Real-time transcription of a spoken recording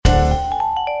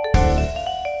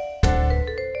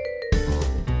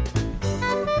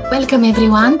Welcome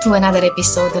everyone to another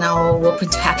episode in our Open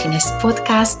to Happiness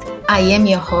podcast. I am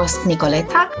your host,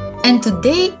 Nicoletta, and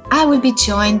today I will be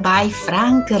joined by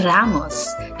Frank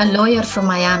Ramos, a lawyer from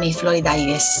Miami, Florida,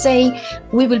 USA.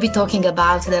 We will be talking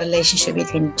about the relationship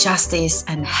between justice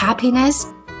and happiness.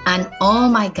 And oh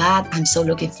my God, I'm so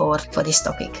looking forward for this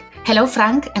topic. Hello,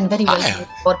 Frank, and very welcome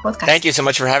to our podcast. Thank you so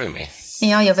much for having me.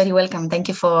 You're very welcome. Thank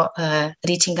you for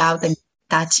reaching out and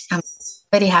touch. I'm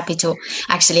very happy to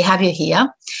actually have you here.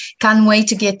 Can't wait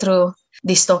to get through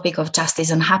this topic of justice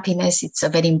and happiness. It's a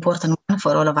very important one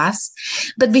for all of us.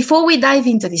 But before we dive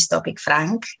into this topic,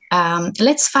 Frank,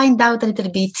 let's find out a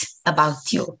little bit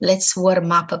about you. Let's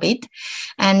warm up a bit.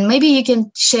 And maybe you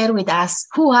can share with us,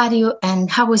 who are you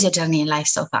and how was your journey in life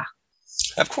so far?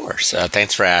 Of course.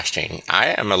 Thanks for asking. I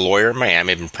am a lawyer in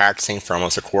Miami. I've been practicing for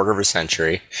almost a quarter of a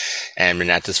century and been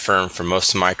at this firm for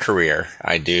most of my career.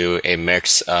 I do a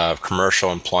mix of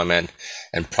commercial employment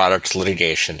and product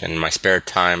litigation. In my spare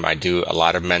time, I do a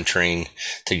lot of mentoring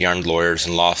to young lawyers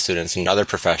and law students and other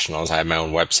professionals. I have my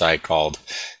own website called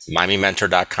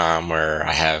MiamiMentor.com, where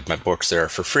I have my books there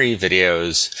for free,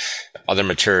 videos, other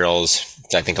materials.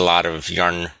 I think a lot of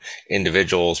young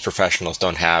individuals, professionals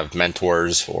don't have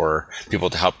mentors or people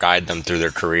to help guide them through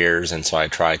their careers. And so I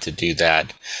try to do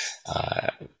that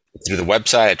through the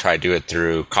website. I try to do it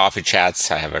through coffee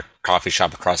chats. I have a coffee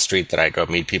shop across the street that I go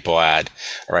meet people at,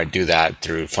 or I do that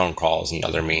through phone calls and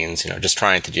other means, just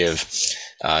trying to give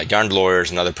young lawyers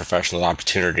and other professionals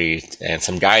opportunity and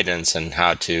some guidance on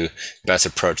how to best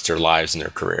approach their lives and their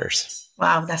careers.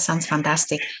 Wow, that sounds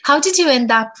fantastic. How did you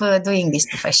end up doing this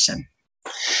profession?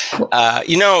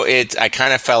 I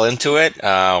kind of fell into it.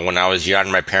 When I was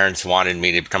young, my parents wanted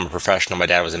me to become a professional. My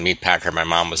dad was a meat packer. My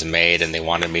mom was a maid, and they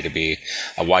wanted me to be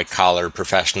a white collar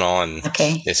professional. And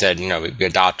They said, be a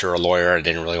doctor or a lawyer. I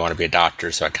didn't really want to be a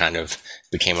doctor, so I kind of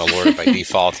became a lawyer by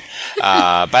default.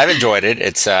 But I've enjoyed it.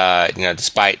 It's,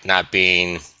 despite not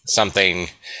being something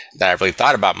that I've really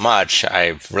thought about much,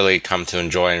 I've really come to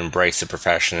enjoy and embrace the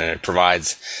profession, and it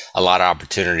provides a lot of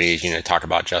opportunities, talk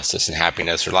about justice and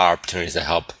happiness. There are a lot of opportunities to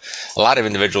help a lot of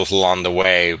individuals along the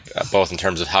way, both in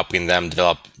terms of helping them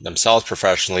develop themselves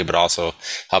professionally, but also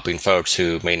helping folks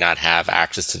who may not have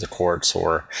access to the courts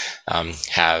or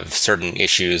have certain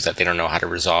issues that they don't know how to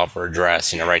resolve or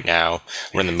address. Right now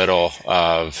we're in the middle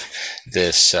of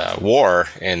this war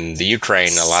in the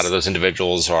Ukraine. A lot of those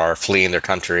individuals are fleeing their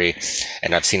country,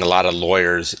 and I've seen a lot of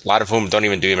lawyers, a lot of whom don't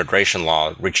even do immigration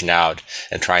law, reaching out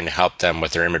and trying to help them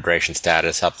with their immigration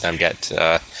status, help them get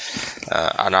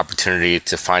an opportunity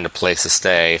to find a place to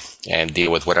stay and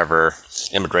deal with whatever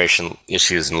immigration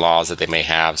issues and laws that they may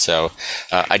have. So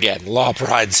again, law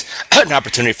provides an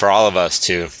opportunity for all of us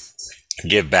to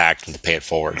give back and to pay it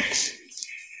forward.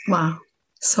 Wow,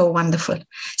 so wonderful.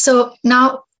 So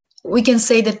now we can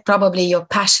say that probably you're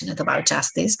passionate about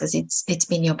justice because it's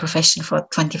been your profession for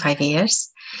 25 years.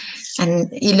 And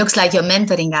it looks like you're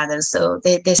mentoring others. So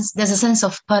there's a sense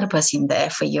of purpose in there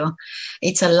for you.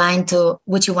 It's aligned to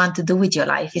what you want to do with your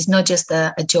life. It's not just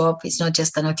a job. It's not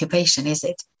just an occupation, is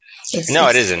it?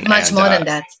 It isn't. Much more than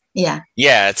that. Yeah.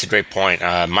 Yeah, it's a great point.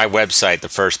 My website, the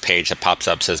first page that pops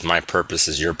up says, "My purpose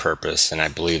is your purpose." And I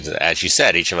believe that, as you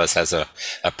said, each of us has a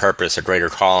purpose, a greater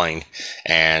calling.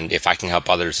 And if I can help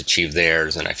others achieve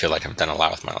theirs, then I feel like I've done a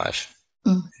lot with my life.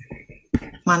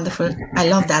 Wonderful. I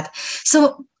love that.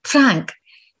 So, Frank,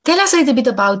 tell us a little bit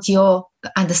about your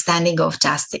understanding of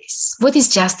justice. What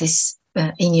is justice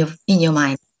in your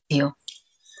mind?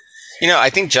 I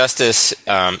think justice,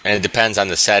 and it depends on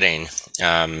the setting,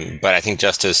 but I think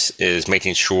justice is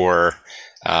making sure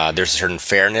there's a certain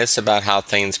fairness about how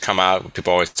things come out.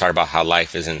 People always talk about how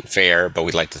life isn't fair, but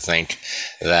we like to think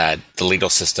that the legal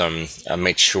system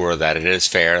makes sure that it is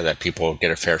fair, that people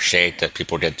get a fair shake, that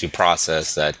people get due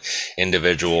process, that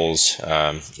individuals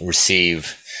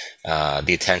receive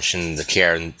the attention, the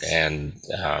care, and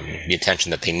the attention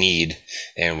that they need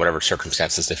in whatever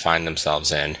circumstances they find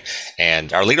themselves in.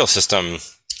 And our legal system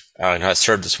has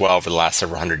served us well over the last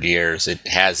several hundred years. It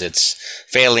has its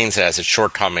failings, it has its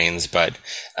shortcomings, but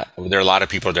there are a lot of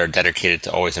people that are dedicated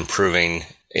to always improving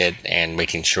it and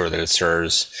making sure that it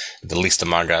serves the least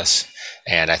among us.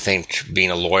 And I think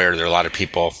being a lawyer, there are a lot of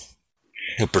people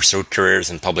who pursue careers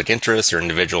in public interest, or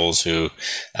individuals who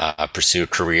pursue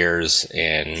careers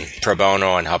in pro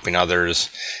bono and helping others.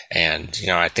 And,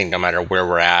 I think no matter where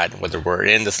we're at, whether we're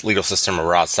in this legal system or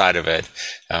we're outside of it,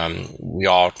 we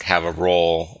all have a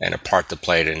role and a part to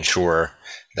play to ensure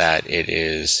that it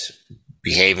is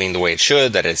behaving the way it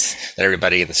should, that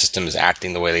everybody in the system is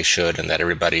acting the way they should, and that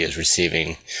everybody is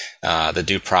receiving the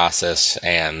due process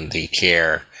and the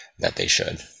care that they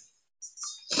should.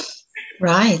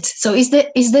 Right. So is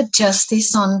there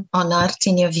justice on earth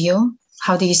in your view?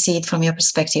 How do you see it from your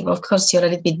perspective? Of course, you're a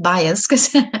little bit biased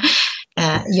because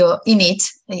you're in it,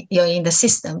 you're in the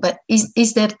system, but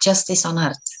is there justice on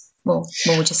earth? What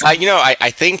would you say? I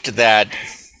think that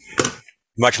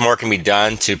much more can be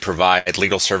done to provide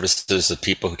legal services to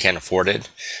people who can't afford it.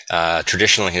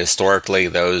 Traditionally, historically,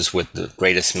 those with the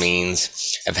greatest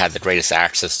means have had the greatest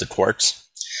access to courts.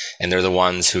 And they're the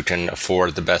ones who can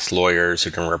afford the best lawyers, who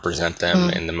can represent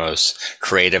them in the most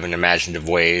creative and imaginative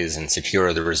ways and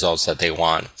secure the results that they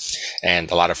want. And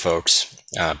a lot of folks,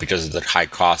 because of the high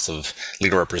cost of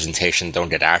legal representation, don't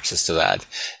get access to that.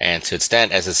 And to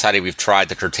extent, as a society, we've tried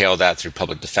to curtail that through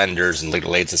public defenders and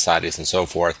legal aid societies and so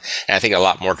forth. And I think a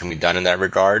lot more can be done in that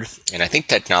regard. And I think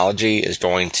technology is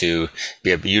going to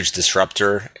be a huge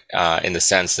disruptor in the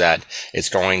sense that it's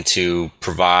going to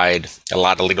provide a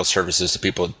lot of legal services to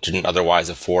people who didn't otherwise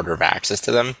afford or have access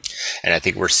to them. And I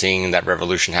think we're seeing that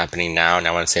revolution happening now. And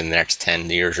I want to say in the next 10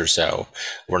 years or so,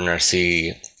 we're going to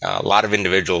see a lot of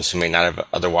individuals who may not have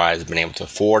otherwise been able to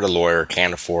afford a lawyer,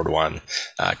 can't afford one,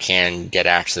 can get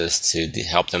access to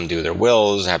help them do their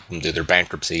wills, help them do their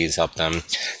bankruptcies, help them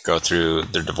go through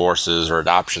their divorces or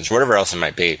adoptions, whatever else it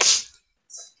might be.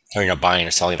 Or, buying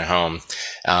or selling a home,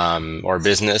 or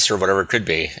business or whatever it could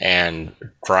be, and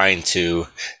trying to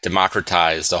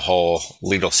democratize the whole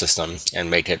legal system and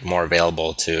make it more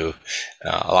available to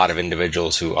a lot of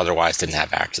individuals who otherwise didn't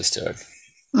have access to it.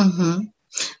 Mm-hmm.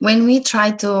 When we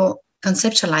try to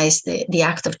conceptualize the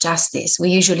act of justice, we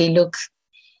usually look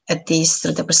at this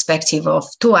through the perspective of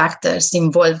two actors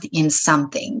involved in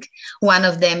something, one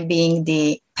of them being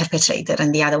the perpetrator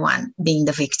and the other one being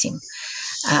the victim.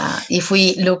 If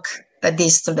we look at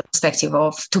this through the perspective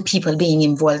of two people being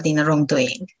involved in a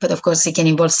wrongdoing, but of course it can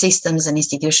involve systems and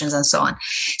institutions and so on.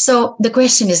 So the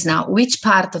question is now, which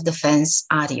part of the fence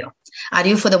are you? Are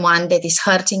you for the one that is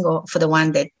hurting or for the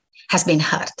one that has been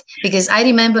hurt? Because I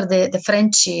remember the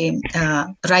French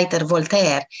writer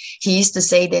Voltaire, he used to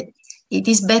say that it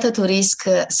is better to risk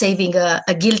saving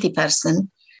a guilty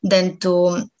person than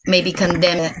to maybe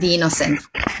condemn the innocent.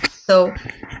 So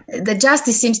the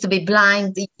justice seems to be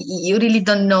blind. You really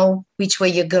don't know which way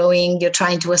you're going. You're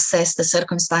trying to assess the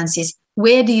circumstances.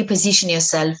 Where do you position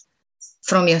yourself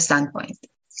from your standpoint?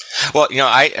 Well,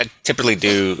 I typically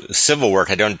do civil work.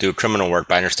 I don't do criminal work,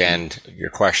 but I understand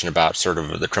your question about sort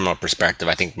of the criminal perspective.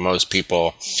 I think most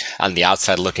people on the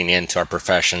outside looking into our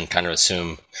profession kind of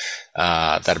assume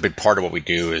that a big part of what we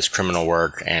do is criminal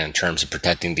work and in terms of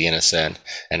protecting the innocent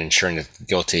and ensuring that the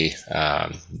guilty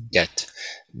get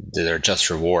their just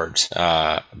rewards.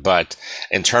 But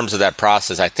in terms of that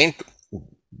process, I think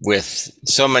with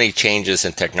so many changes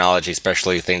in technology,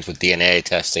 especially things with DNA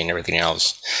testing, everything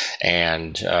else,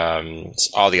 and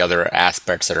all the other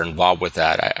aspects that are involved with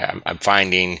that, I'm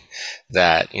finding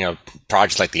that,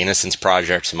 projects like the Innocence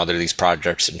Project, some other of these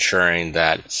projects, ensuring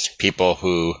that people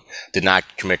who did not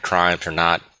commit crimes are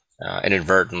not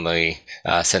inadvertently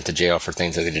sent to jail for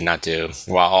things that they did not do,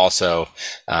 while also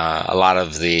a lot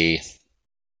of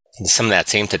some of that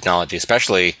same technology,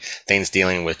 especially things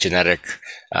dealing with genetic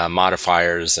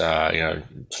modifiers,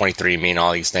 23andMe and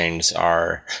all these things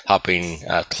are helping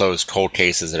close cold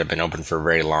cases that have been open for a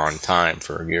very long time,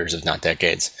 for years, if not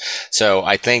decades. So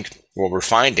I think what we're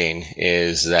finding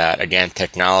is that, again,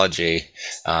 technology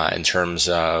in terms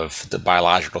of the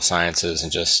biological sciences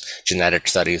and just genetic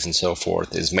studies and so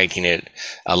forth is making it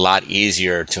a lot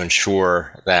easier to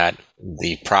ensure that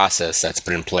the process that's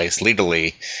put in place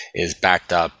legally is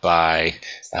backed up by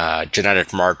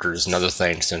genetic markers and other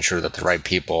things to ensure that the right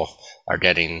people are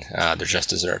getting their just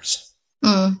desserts.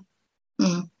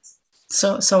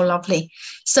 So lovely.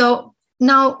 So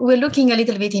now we're looking a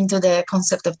little bit into the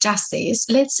concept of justice.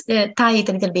 Let's tie it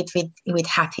a little bit with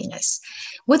happiness.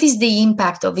 What is the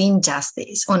impact of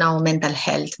injustice on our mental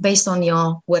health based on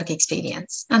your work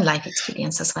experience and life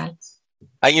experience as well?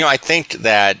 I think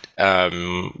that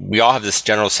we all have this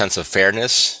general sense of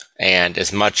fairness, and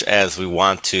as much as we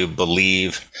want to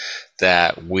believe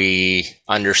that we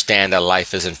understand that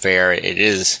life isn't fair, it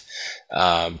is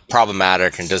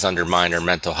problematic and does undermine our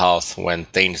mental health when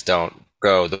things don't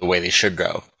go the way they should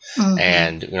go. Mm-hmm.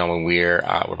 And when we're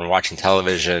watching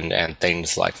television and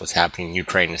things like what's happening in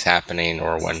Ukraine is happening,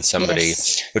 or when somebody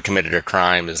who committed a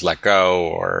crime is let go,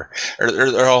 or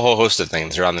a whole host of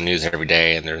things are on the news every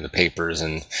day, and they're in the papers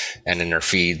and in our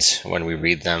feeds when we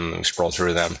read them and scroll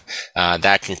through them.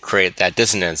 That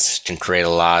dissonance can create a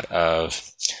lot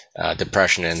of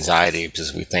depression and anxiety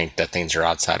because we think that things are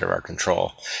outside of our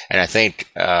control. And I think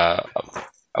a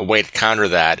way to counter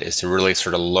that is to really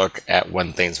sort of look at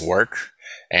when things work,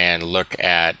 and look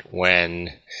at when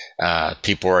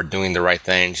people are doing the right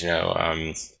things.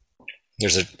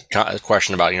 There's a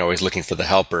question about, always looking for the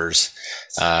helpers,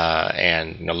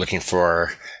 and, looking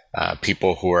for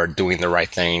people who are doing the right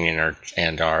thing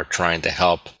and are trying to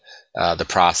help the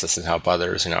process and help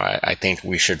others. I think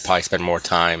we should probably spend more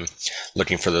time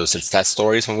looking for those success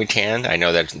stories when we can. I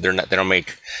know that they don't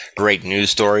make great news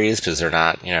stories because they're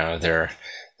not, they're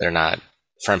not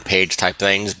front page type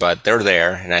things, but they're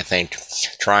there. And I think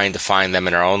trying to find them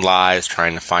in our own lives,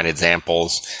 trying to find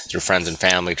examples through friends and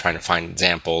family, trying to find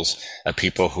examples of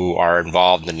people who are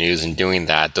involved in the news and doing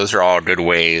that, those are all good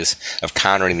ways of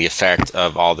countering the effect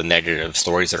of all the negative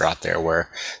stories that are out there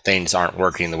where things aren't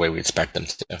working the way we expect them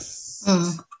to.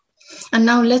 And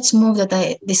now let's move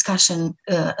the discussion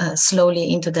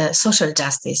slowly into the social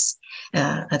justice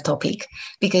topic,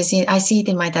 because I see it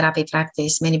in my therapy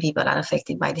practice. Many people are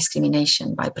affected by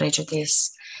discrimination, by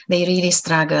prejudice. They really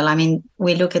struggle. I mean,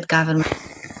 we look at government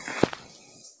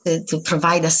to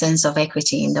provide a sense of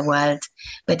equity in the world,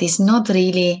 but it's not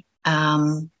really,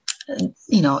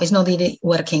 it's not really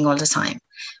working all the time.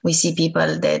 We see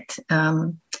people that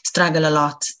struggle a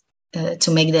lot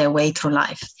to make their way through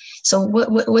life. So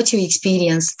what's your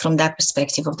experience from that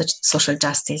perspective of the social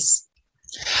justice?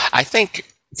 I think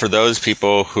for those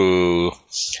people who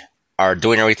are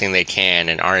doing everything they can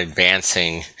and aren't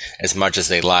advancing as much as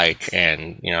they like,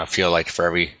 and feel like for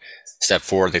every step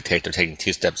forward they take, they're taking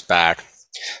 2 steps back,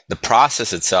 the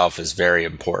process itself is very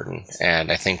important.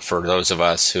 And I think for those of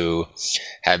us who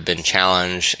have been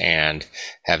challenged and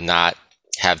have not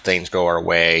had things go our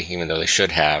way, even though they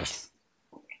should have,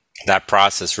 that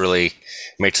process really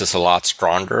makes us a lot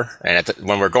stronger. And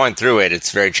when we're going through it,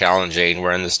 it's very challenging.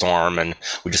 We're in the storm and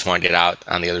we just want to get out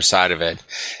on the other side of it.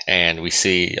 And we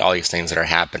see all these things that are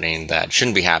happening that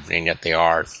shouldn't be happening, yet they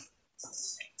are.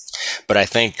 But I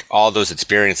think all those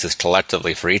experiences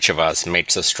collectively for each of us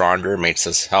makes us stronger, makes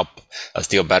us help us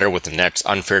deal better with the next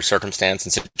unfair circumstance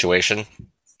and situation.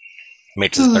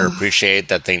 Makes us better appreciate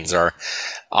that things are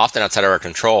often outside of our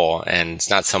control, and it's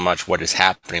not so much what is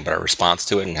happening, but our response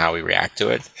to it and how we react to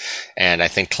it. And I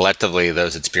think collectively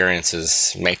those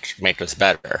experiences make us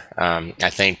better. I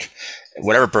think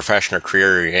whatever profession or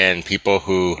career you're in, people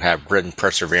who have grit and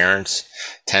perseverance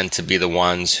tend to be the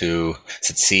ones who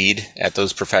succeed at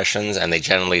those professions, and they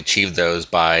generally achieve those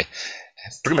by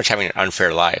pretty much having an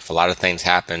unfair life. A lot of things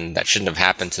happened that shouldn't have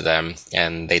happened to them,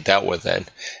 and they dealt with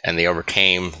it, and they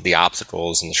overcame the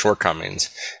obstacles and the shortcomings,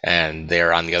 and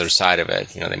they're on the other side of it.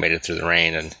 They made it through the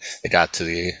rain, and they got to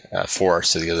the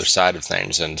forest, to the other side of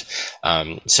things. And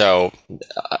so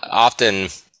often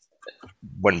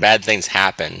when bad things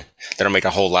happen, they don't make a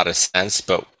whole lot of sense,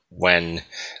 but when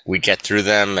we get through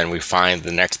them and we find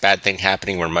the next bad thing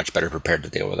happening, we're much better prepared to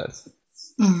deal with it.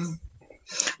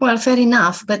 Well, fair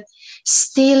enough. But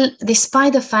still,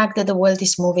 despite the fact that the world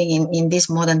is moving in these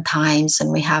modern times,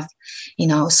 and we have,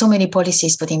 so many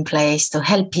policies put in place to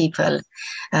help people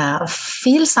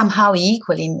feel somehow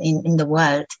equal in the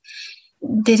world,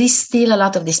 there is still a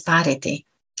lot of disparity.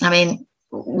 I mean,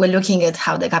 we're looking at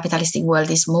how the capitalistic world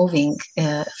is moving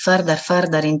further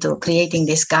into creating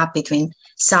this gap between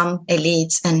some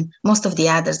elites and most of the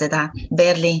others that are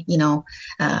barely,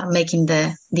 making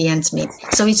the ends meet.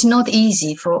 So it's not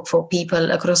easy for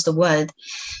people across the world.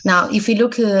 Now, if we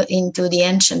look into the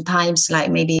ancient times,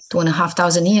 like maybe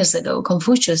 2,500 years ago,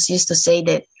 Confucius used to say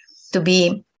that to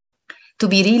be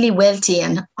really wealthy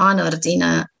and honored in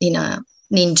an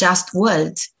unjust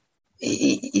world,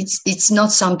 it's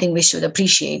not something we should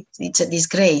appreciate. It's a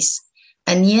disgrace.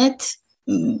 And yet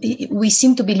we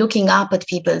seem to be looking up at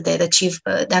people that achieve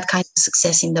that kind of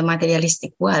success in the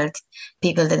materialistic world,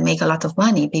 people that make a lot of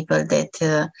money, people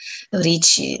that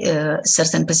reach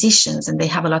certain positions, and they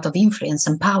have a lot of influence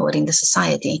and power in the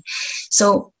society.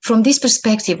 So from this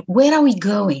perspective, where are we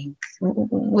going?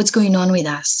 What's going on with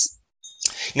us?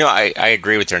 I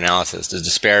agree with your analysis. The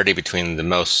disparity between the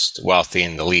most wealthy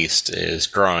and the least is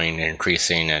growing and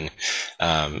increasing, and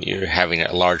you're having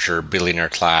a larger billionaire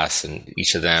class, and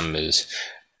each of them is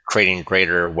creating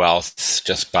greater wealth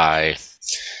just by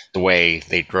the way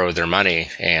they grow their money,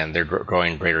 and they're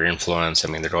growing greater influence. I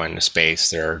mean, they're going to space,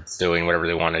 they're doing whatever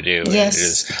they want to do. Yes. It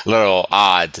is a little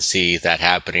odd to see that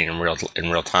happening in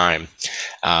real time.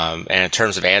 And in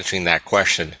terms of answering that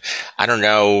question, I don't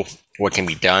know what can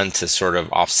be done to sort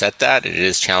of offset that. It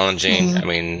is challenging. I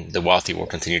mean, the wealthy will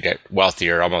continue to get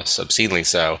wealthier, almost obscenely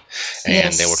so,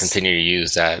 and they will continue to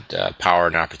use that power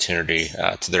and opportunity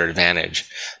to their advantage,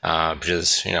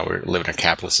 because we live in a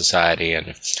capitalist society,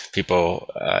 and people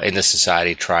in this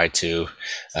society try to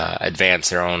advance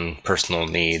their own personal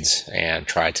needs and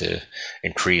try to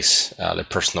increase their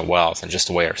personal wealth, and just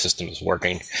the way our system is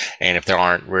working. And if there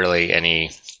aren't really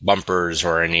any bumpers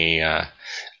or any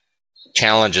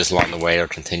challenges along the way, will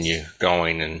continue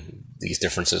going, and these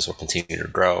differences will continue to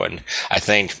grow. And I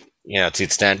think, to the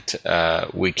extent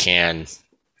we can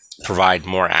provide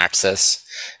more access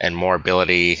and more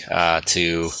ability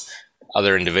to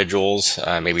other individuals,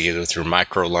 maybe either through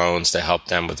micro loans to help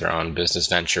them with their own business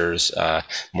ventures,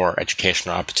 more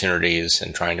educational opportunities,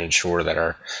 and trying to ensure that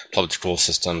our public school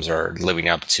systems are living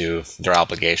up to their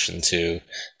obligation to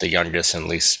the youngest and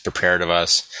least prepared of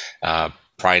us.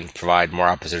 Trying to provide more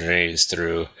opportunities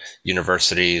through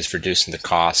universities, reducing the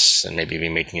costs, and maybe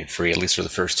even making it free, at least for the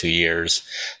first 2 years.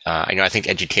 I think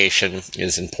education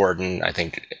is important. I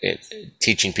think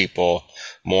teaching people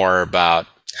more about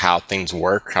how things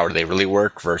work, how do they really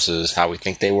work versus how we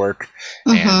think they work,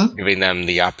 and giving them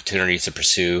the opportunity to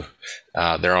pursue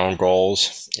their own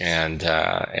goals, and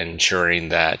ensuring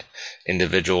that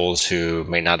individuals who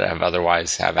may not have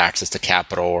otherwise have access to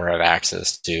capital or have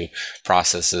access to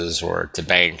processes or to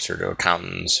banks or to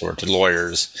accountants or to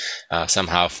lawyers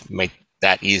somehow make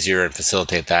that easier and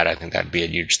facilitate that. I think that'd be a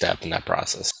huge step in that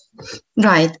process.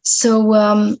 Right.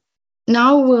 So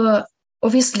now,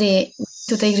 obviously,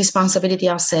 to take responsibility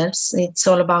ourselves, it's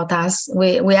all about us.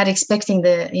 We are expecting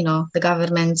the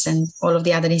governments and all of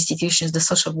the other institutions, the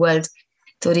social world,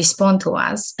 to respond to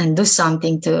us and do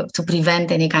something to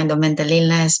prevent any kind of mental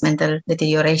illness, mental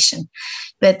deterioration.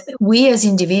 But we as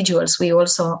individuals, we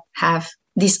also have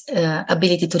this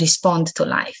ability to respond to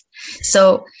life.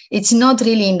 So it's not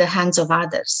really in the hands of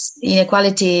others.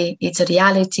 Inequality, it's a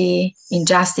reality.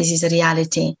 Injustice is a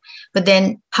reality. But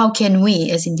then how can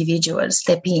we as individuals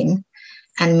step in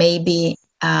and maybe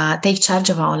take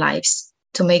charge of our lives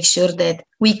to make sure that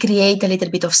we create a little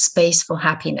bit of space for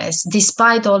happiness,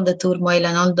 despite all the turmoil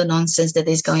and all the nonsense that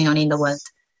is going on in the world?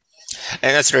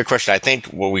 And that's a great question. I think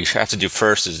what we have to do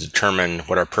first is determine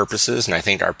what our purpose is. And I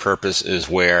think our purpose is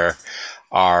where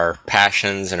our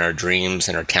passions and our dreams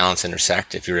and our talents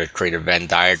intersect. If you were to create a Venn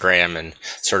diagram and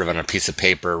sort of on a piece of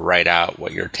paper write out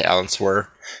what your talents were,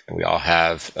 and we all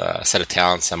have a set of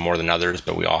talents, some more than others,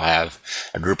 but we all have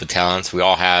a group of talents. We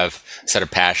all have a set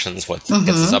of passions, what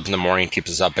gets us up in the morning,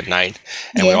 keeps us up at night.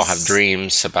 And we all have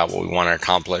dreams about what we want to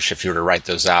accomplish. If you were to write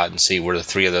those out and see where the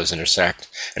three of those intersect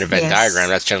in a Venn diagram,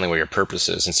 that's generally where your purpose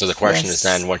is. And so the question is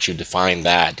then, once you define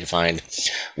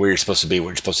where you're supposed to be, what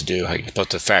you're supposed to do, how you're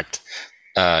supposed to affect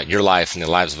your life and the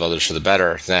lives of others for the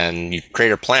better, then you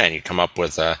create a plan. You come up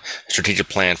with a strategic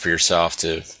plan for yourself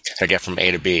to get from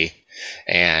A to B.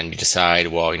 And you decide,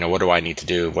 well, what do I need to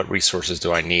do? What resources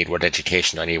do I need? What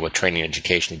education do I need? What training,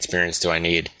 education, experience do I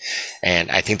need? And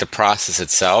I think the process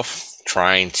itself,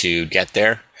 trying to get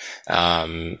there,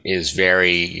 is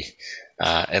very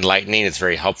enlightening. It's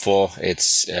very helpful.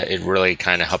 It really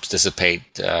kind of helps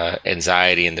dissipate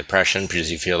anxiety and depression,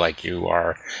 because you feel like you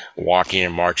are walking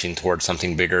and marching towards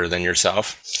something bigger than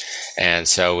yourself. And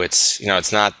so it's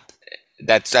not.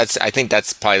 I think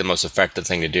that's probably the most effective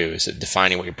thing to do, is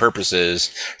defining what your purpose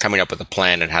is, coming up with a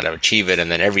plan and how to achieve it, and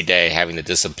then every day having the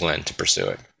discipline to pursue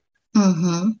it.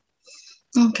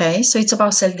 Okay, so it's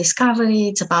about self-discovery.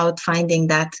 It's about finding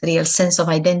that real sense of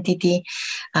identity,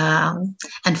 and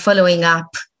following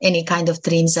up any kind of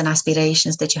dreams and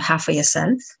aspirations that you have for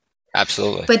yourself.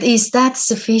 Absolutely. But is that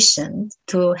sufficient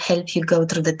to help you go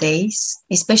through the days,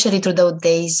 especially through those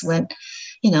days when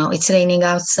it's raining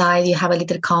outside, you have a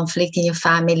little conflict in your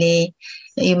family,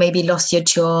 you maybe lost your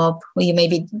job, or you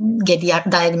maybe get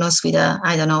diagnosed with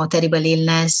a terrible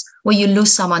illness, or you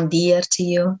lose someone dear to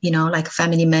you, like a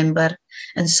family member,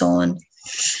 and so on.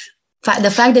 The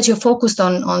fact that you're focused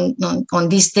on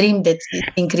this dream that is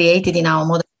being created in our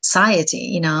modern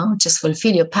society, just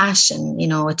fulfill your passion,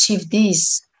 achieve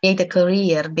this, create a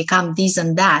career, become this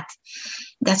and that.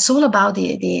 That's all about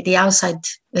the outside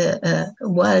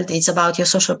world. It's about your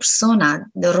social persona,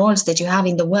 the roles that you have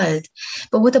in the world.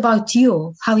 But what about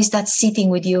you? How is that sitting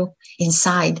with you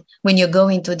inside when you're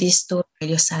going to this tour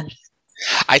yourself?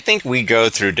 I think we go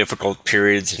through difficult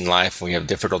periods in life. We have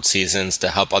difficult seasons to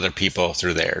help other people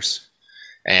through theirs.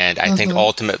 And I think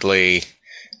ultimately,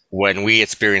 when we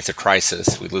experience a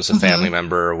crisis, we lose a family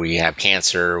member, we have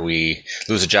cancer, we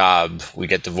lose a job, we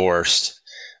get divorced,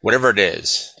 whatever it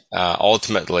is,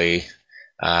 ultimately,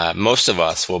 most of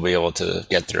us will be able to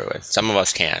get through it. Some of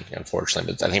us can,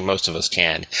 unfortunately, but I think most of us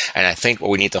can. And I think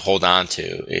what we need to hold on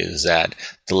to is that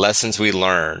the lessons we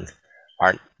learn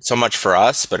aren't so much for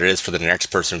us, but it is for the next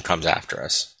person who comes after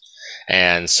us.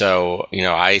 And so,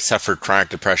 I suffered chronic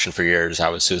depression for years. I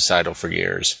was suicidal for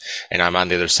years, and I'm on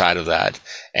the other side of that.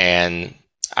 And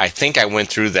I think I went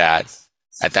through that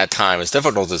at that time, as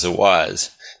difficult as it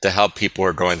was, to help people who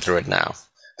are going through it now.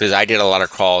 Because I did a lot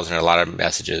of calls and a lot of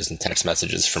messages and text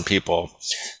messages from people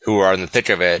who are in the thick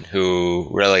of it, who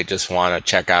really just want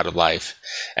to check out of life.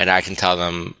 And I can tell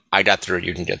them, I got through it,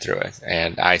 you can get through it.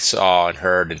 And I saw and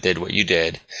heard and did what you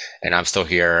did, and I'm still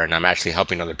here, and I'm actually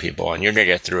helping other people, and you're going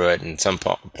to get through it. And at some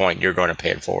point, you're going to pay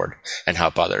it forward and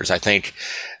help others. I think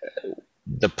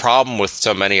the problem with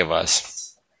so many of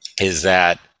us is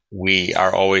that we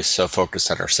are always so focused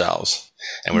on ourselves.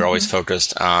 And we're always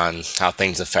focused on how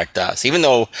things affect us, even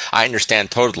though I understand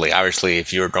totally, obviously,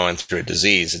 if you're going through a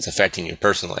disease, it's affecting you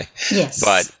personally. Yes.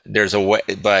 But there's a way,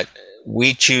 but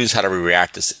we choose how to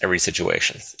react to every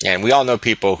situation. And we all know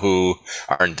people who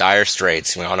are in dire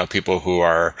straits. We all know people who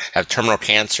have terminal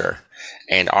cancer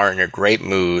and are in a great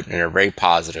mood and are very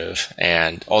positive,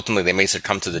 and ultimately they may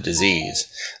succumb to the disease,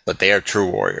 but they are true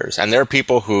warriors. And there are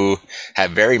people who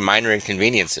have very minor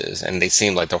inconveniences, and they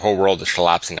seem like the whole world is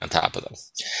collapsing on top of them.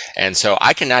 And so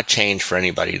I cannot change for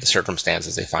anybody the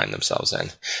circumstances they find themselves in,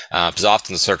 because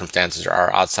often the circumstances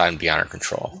are outside and beyond our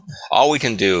control. All we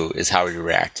can do is how we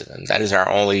react to them. That is our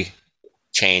only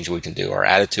change we can do. Our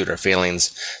attitude, our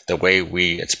feelings, the way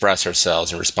we express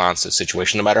ourselves in response to a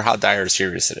situation, no matter how dire or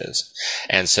serious it is.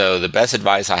 And so the best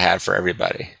advice I have for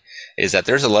everybody is that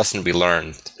there's a lesson to be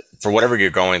learned for whatever you're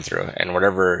going through and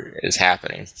whatever is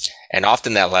happening. And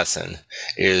often that lesson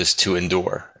is to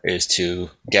endure, is to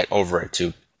get over it,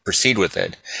 to proceed with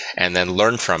it, and then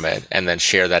learn from it, and then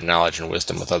share that knowledge and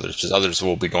wisdom with others, because others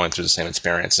will be going through the same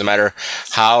experience. No matter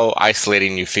how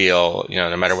isolating you feel,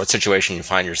 no matter what situation you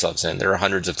find yourselves in, there are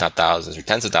hundreds, if not thousands, or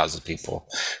tens of thousands of people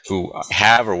who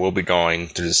have or will be going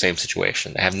through the same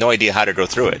situation. They have no idea how to go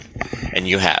through it, and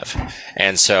you have.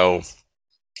 And so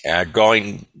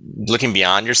looking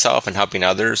beyond yourself and helping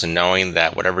others, and knowing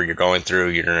that whatever you're going through,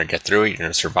 you're going to get through it, you're going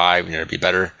to survive, you're going to be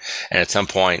better. And at some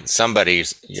point,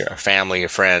 your family, a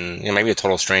friend, maybe a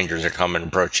total stranger is going to come and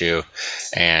approach you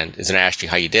and is going to ask you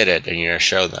how you did it, and you're going to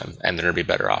show them, and they're going to be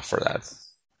better off for that.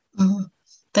 Mm-hmm.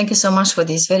 Thank you so much for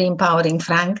this. Very empowering,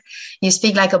 Frank. You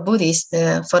speak like a Buddhist.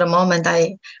 For a moment,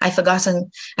 I forgotten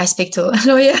I speak to a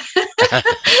lawyer.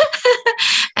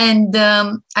 And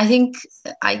I think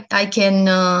I can,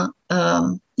 I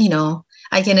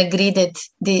can agree that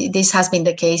this has been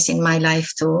the case in my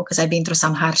life too, because I've been through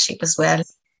some hardship as well.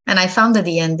 And I found at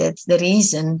the end that the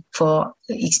reason for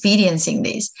experiencing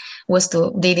this was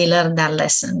to really learn that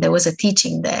lesson. There was a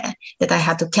teaching there that I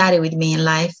had to carry with me in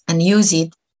life and use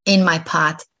it in my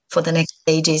path for the next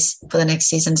stages, for the next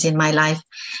seasons in my life.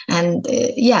 And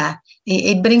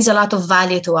it brings a lot of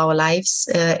value to our lives.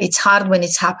 It's hard when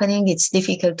it's happening. It's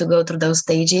difficult to go through those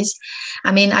stages.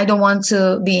 I mean, I don't want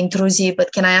to be intrusive,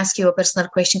 but can I ask you a personal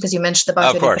question? Because you mentioned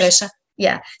about your depression.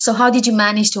 Yeah. So how did you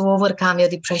manage to overcome your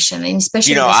depression, and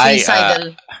especially the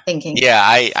suicidal thinking? Yeah,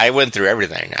 I went through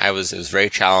everything. It was very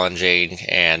challenging,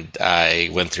 and I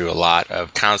went through a lot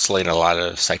of counseling, a lot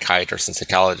of psychiatrists and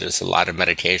psychologists, a lot of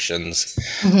medications,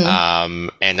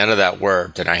 and none of that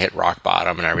worked. And I hit rock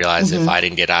bottom, and I realized if I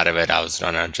didn't get out of it, I was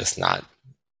just not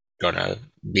going to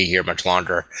be here much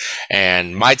longer.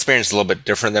 And my experience is a little bit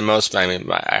different than most. I mean,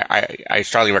 I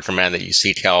strongly recommend that you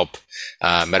seek help.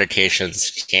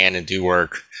 Medications can and do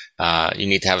work. You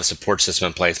need to have a support system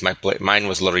in place. Mine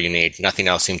was a little unique. Nothing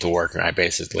else seemed to work. And I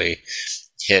basically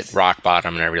hit rock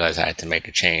bottom, and I realized I had to make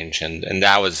a change. And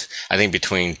that was, I think,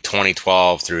 between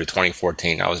 2012 through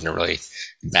 2014, I was in a really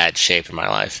bad shape in my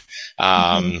life.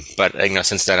 But,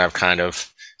 since then I've kind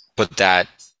of put that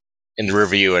in the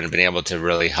review and been able to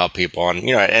really help people.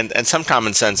 And, and some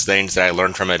common sense things that I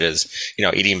learned from it is,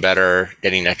 eating better,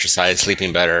 getting exercise,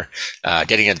 sleeping better,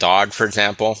 getting a dog, for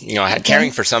example,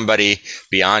 caring for somebody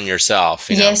beyond yourself,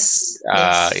 something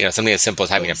as simple as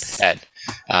having a pet,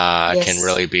 can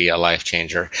really be a life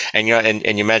changer. And,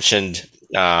 and you mentioned,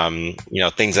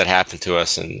 things that happen to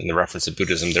us in the reference to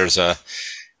Buddhism. There's a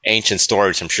ancient story,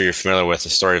 which I'm sure you're familiar with, the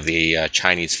story of the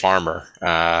Chinese farmer.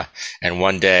 And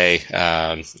one day,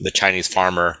 the Chinese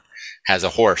farmer has a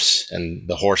horse, and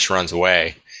the horse runs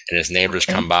away, and his neighbors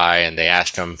come by and they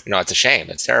ask him, it's a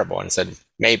shame, it's terrible. And he said,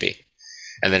 maybe.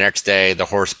 And the next day, the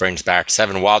horse brings back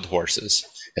 7 wild horses.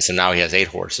 And so now he has 8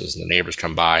 horses, and the neighbors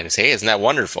come by and they say, hey, isn't that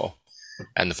wonderful?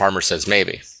 And the farmer says,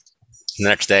 maybe. The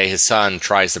next day, his son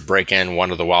tries to break in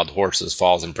one of the wild horses,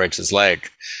 falls and breaks his leg.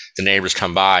 The neighbors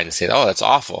come by and say, "Oh, that's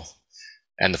awful."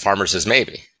 And the farmer says,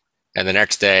 "Maybe." And the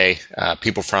next day,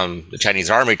 people from the Chinese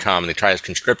army come and they try to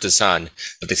conscript his son,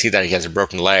 but they see that he has a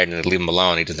broken leg and they leave him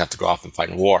alone. He doesn't have to go off and fight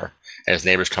in war. And his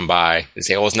neighbors come by and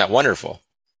say, "Oh, isn't that wonderful?"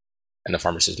 And the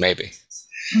farmer says, "Maybe."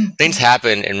 Things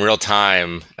happen in real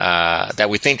time that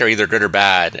we think are either good or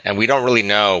bad, and we don't really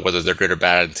know whether they're good or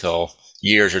bad until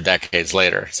years or decades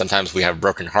later. Sometimes we have a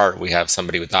broken heart. We have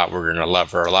somebody we thought we were going to love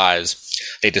for our lives.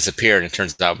 They disappeared, and it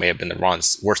turns out it may have been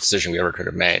the worst decision we ever could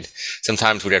have made.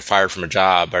 Sometimes we get fired from a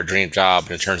job, our dream job,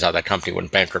 and it turns out that company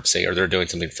went bankruptcy or they're doing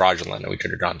something fraudulent and we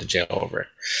could have gone to jail over it.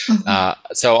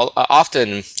 So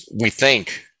often we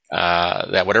think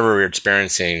that whatever we're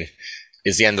experiencing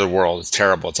is the end of the world. It's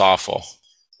terrible. It's awful.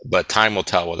 But time will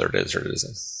tell whether it is or it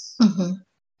isn't.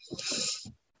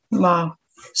 Wow.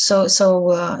 So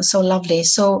lovely.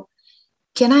 So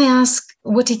can I ask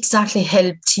what exactly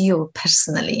helped you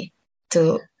personally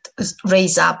to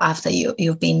raise up after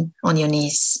you've been on your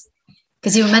knees?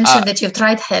 Because you mentioned that you've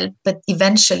tried help, but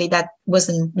eventually that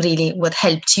wasn't really what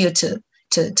helped you to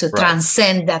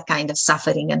transcend that kind of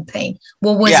suffering and pain.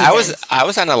 What was it? I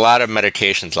was on a lot of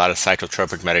medications, a lot of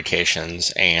psychotropic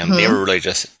medications, and they were really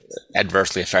just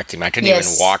adversely affecting me. I couldn't even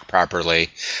walk properly.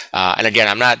 And again,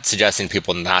 I'm not suggesting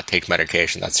people not take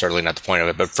medication. That's certainly not the point of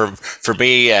it. But for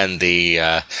me and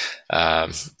the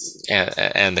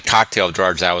cocktail of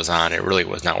drugs I was on, it really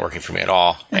was not working for me at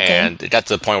all. Okay. And it got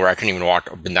to the point where I couldn't even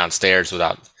walk up and down stairs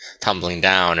without tumbling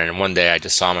down. And one day I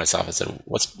just saw myself and said,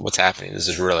 what's happening? This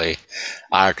is really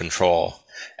out of control.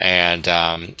 And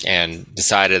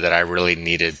decided that I really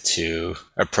needed to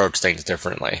approach things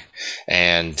differently.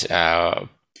 And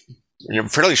in a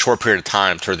fairly short period of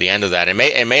time, toward the end of that, it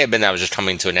may have been that I was just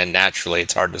coming to an end naturally.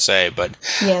 It's hard to say, but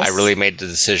I really made the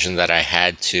decision that I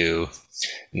had to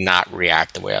not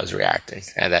react the way I was reacting,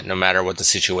 and that no matter what the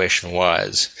situation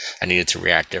was, I needed to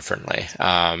react differently.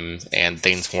 And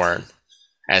things weren't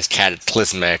as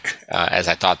cataclysmic as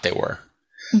I thought they were.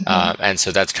 And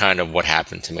so that's kind of what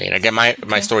happened to me. And again,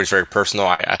 my story is very personal.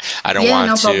 I don't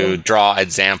want to draw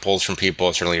examples from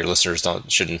people. Certainly your listeners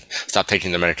shouldn't stop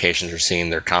taking their medications or seeing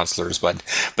their counselors, but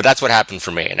that's what happened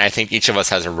for me. And I think each of us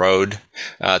has a road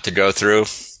to go through.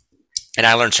 And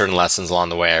I learned certain lessons along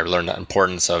the way. I learned the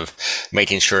importance of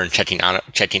making sure and checking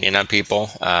in on people.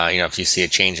 If you see a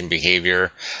change in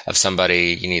behavior of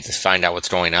somebody, you need to find out what's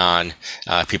going on.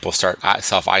 People start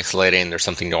self-isolating. There's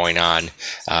something going on.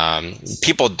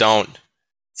 People don't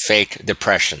fake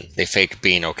depression. They fake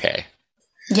being okay.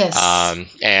 Yes.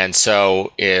 And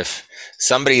so if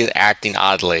somebody is acting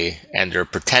oddly and they're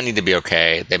pretending to be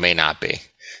okay, they may not be.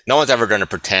 No one's ever going to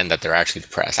pretend that they're actually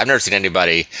depressed. I've never seen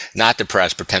anybody not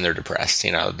depressed pretend they're depressed.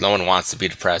 No one wants to be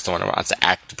depressed. No one wants to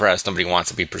act depressed. Nobody wants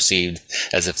to be perceived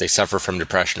as if they suffer from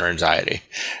depression or anxiety.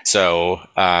 So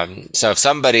if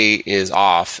somebody is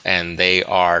off and they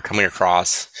are coming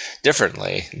across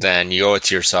differently, then you owe it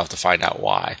to yourself to find out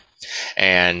why.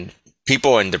 And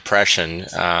people in depression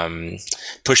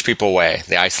push people away.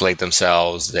 They isolate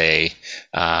themselves.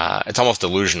 It's almost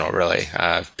delusional, really.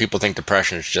 People think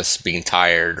depression is just being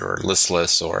tired or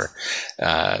listless or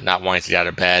not wanting to get out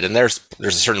of bed. And there's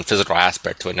a certain physical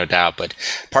aspect to it, no doubt. But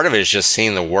part of it is just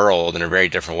seeing the world in a very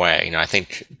different way. I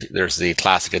think there's the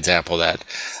classic example that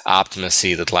optimists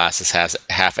see the glass as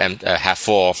half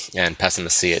full and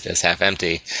pessimists see it as half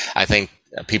empty. I think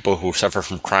people who suffer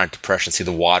from chronic depression see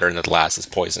the water in the glass as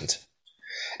poisoned.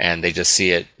 And they just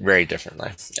see it very differently.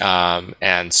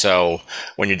 And so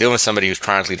when you're dealing with somebody who's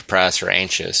chronically depressed or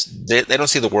anxious, they don't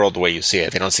see the world the way you see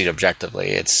it. They don't see it objectively.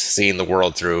 It's seeing the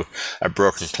world through a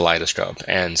broken kaleidoscope.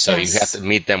 And so you have to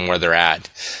meet them where they're at.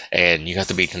 And you have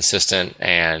to be consistent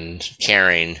and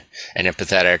caring and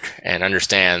empathetic and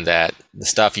understand that the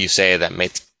stuff you say that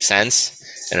makes sense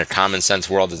in a common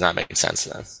sense world does not make sense to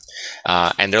them.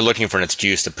 And they're looking for an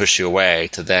excuse to push you away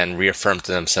to then reaffirm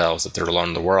to themselves that they're alone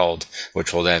in the world,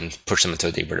 which will then push them into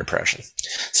a deeper depression.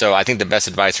 So I think the best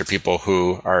advice for people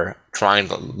who are trying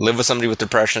to live with somebody with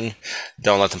depression,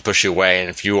 don't let them push you away. And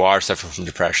if you are suffering from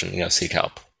depression, seek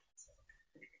help.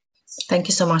 Thank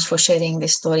you so much for sharing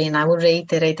this story. And I will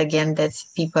reiterate again that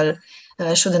people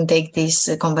shouldn't take this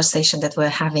conversation that we're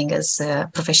having as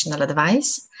professional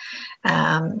advice.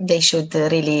 They should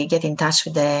really get in touch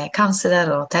with a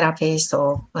counselor or therapist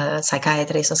or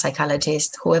psychiatrist or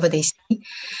psychologist, whoever they see,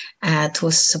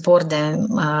 to support them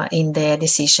in their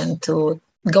decision to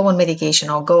go on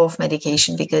medication or go off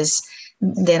medication, because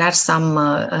there are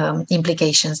some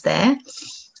implications there.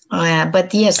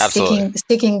 But yes,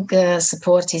 seeking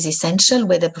support is essential,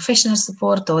 whether professional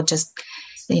support or just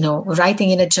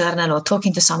writing in a journal or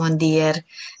talking to someone dear,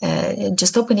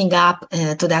 just opening up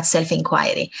to that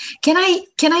self-inquiry. Can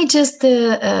I just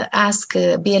ask,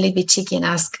 be a little bit cheeky and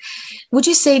ask, would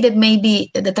you say that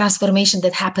maybe the transformation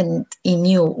that happened in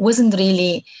you wasn't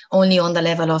really only on the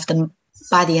level of the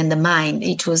body and the mind?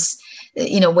 It was,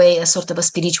 in a way, a sort of a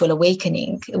spiritual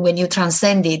awakening when you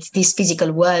transcended this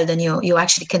physical world and you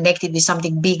actually connected with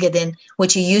something bigger than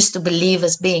what you used to believe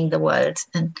as being the world.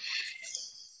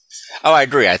 Oh, I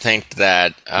agree. I think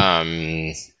that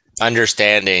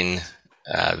understanding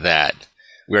that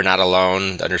we're not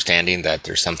alone, understanding that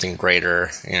there's something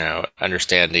greater,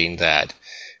 understanding that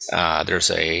there's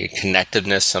a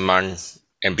connectedness among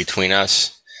and between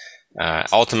us.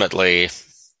 Ultimately,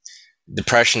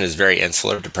 depression is very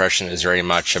insular. Depression is very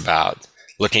much about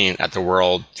looking at the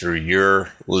world through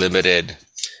your limited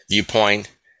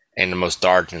viewpoint in the most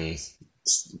dark and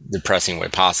depressing way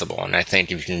possible. And I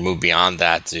think if you can move beyond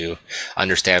that to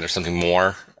understand there's something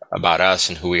more about us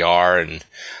and who we are and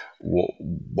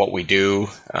what we do,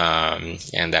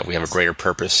 and that we have a greater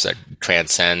purpose that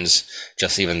transcends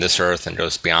just even this earth and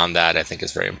goes beyond that, I think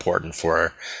is very important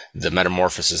for the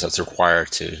metamorphosis that's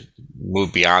required to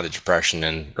move beyond the depression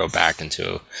and go back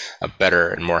into a better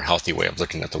and more healthy way of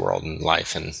looking at the world and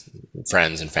life and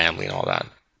friends and family and all that.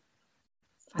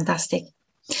 Fantastic.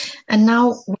 And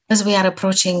now, as we are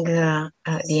approaching the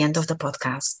end of the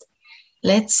podcast,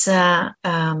 let's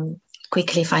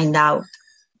quickly find out,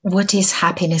 what is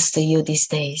happiness to you these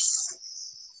days?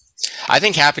 I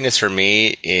think happiness for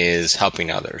me is helping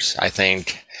others. I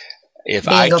think if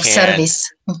being of service.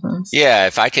 Mm-hmm. Yeah,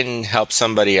 if I can help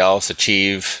somebody else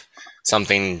achieve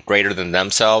something greater than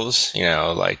themselves,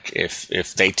 like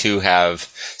if they too have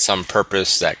some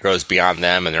purpose that goes beyond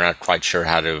them and they're not quite sure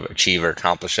how to achieve or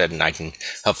accomplish it, and I can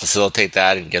help facilitate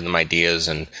that and give them ideas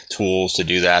and tools to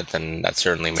do that, then that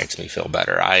certainly makes me feel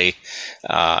better. I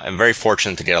am very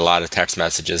fortunate to get a lot of text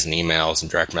messages and emails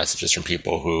and direct messages from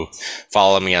people who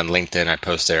follow me on LinkedIn. I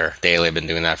post there daily. I've been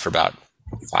doing that for about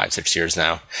 5-6 years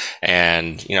now.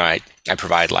 And, I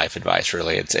provide life advice,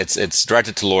 really. It's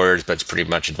directed to lawyers, but it's pretty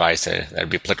much advice that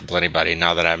would be applicable to anybody.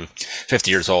 Now that I'm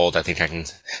 50 years old, I think I can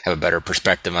have a better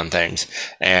perspective on things.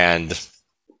 And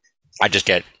I just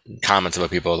get comments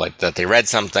about people like that they read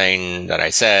something that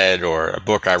I said or a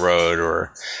book I wrote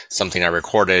or something I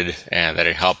recorded and that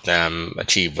it helped them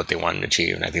achieve what they wanted to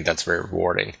achieve. And I think that's very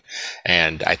rewarding.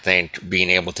 And I think being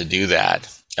able to do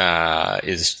that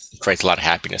creates a lot of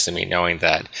happiness in me, knowing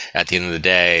that at the end of the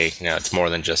day, it's more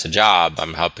than just a job.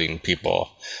 I'm helping people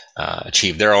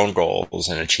achieve their own goals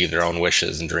and achieve their own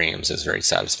wishes and dreams is very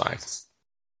satisfying.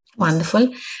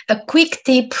 Wonderful. A quick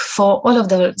tip for all of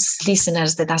those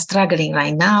listeners that are struggling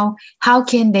right now: how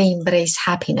can they embrace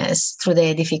happiness through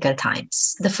their difficult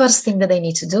times? The first thing that they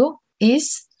need to do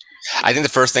is? I think the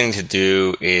first thing to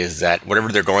do is that whatever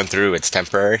they're going through, it's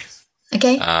temporary.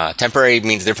 Okay. Temporary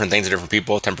means different things to different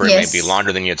people. Temporary may be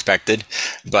longer than you expected,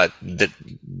 but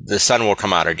the sun will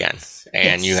come out again,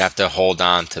 and you have to hold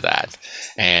on to that.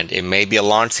 And it may be a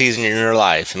long season in your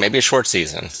life, it may be a short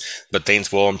season, but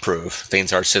things will improve.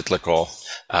 Things are cyclical.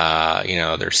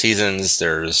 There's seasons.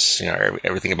 There's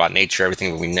everything about nature.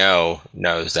 Everything that we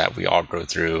knows that we all go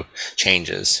through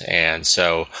changes, and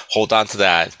so hold on to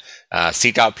that.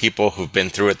 Seek out people who've been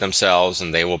through it themselves,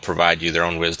 and they will provide you their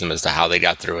own wisdom as to how they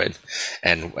got through it.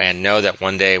 And know that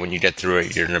one day when you get through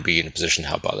it, you're going to be in a position to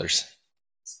help others.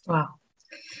 Wow.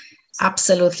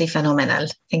 Absolutely phenomenal.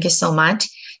 Thank you so much.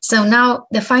 So now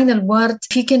the final word,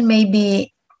 if you can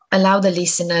maybe allow the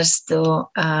listeners to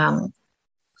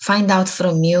find out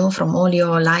from you, from all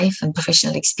your life and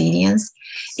professional experience,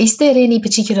 is there any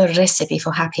particular recipe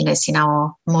for happiness in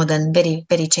our modern, very,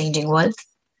 very changing world?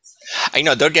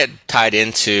 They'll get tied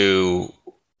into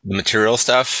the material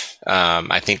stuff.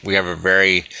 I think we have a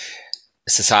very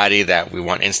society that we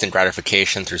want instant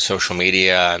gratification through social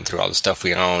media and through all the stuff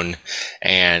we own.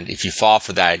 And if you fall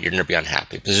for that, you're going to be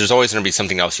unhappy because there's always going to be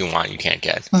something else you want you can't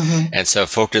get. Mm-hmm. And so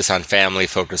focus on family,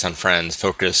 focus on friends,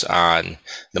 focus on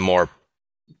the more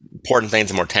important things,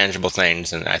 the more tangible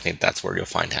things. And I think that's where you'll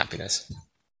find happiness.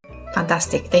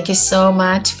 Fantastic. Thank you so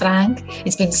much, Frank.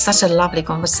 It's been such a lovely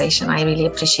conversation. I really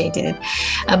appreciated it.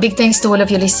 A big thanks to all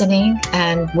of you listening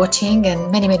and watching,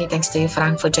 and many, many thanks to you,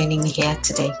 Frank, for joining me here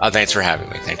today. Thanks for having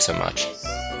me. Thanks so much.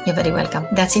 You're very welcome.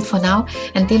 That's it for now.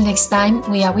 Until next time,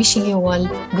 we are wishing you all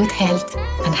good health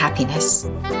and happiness.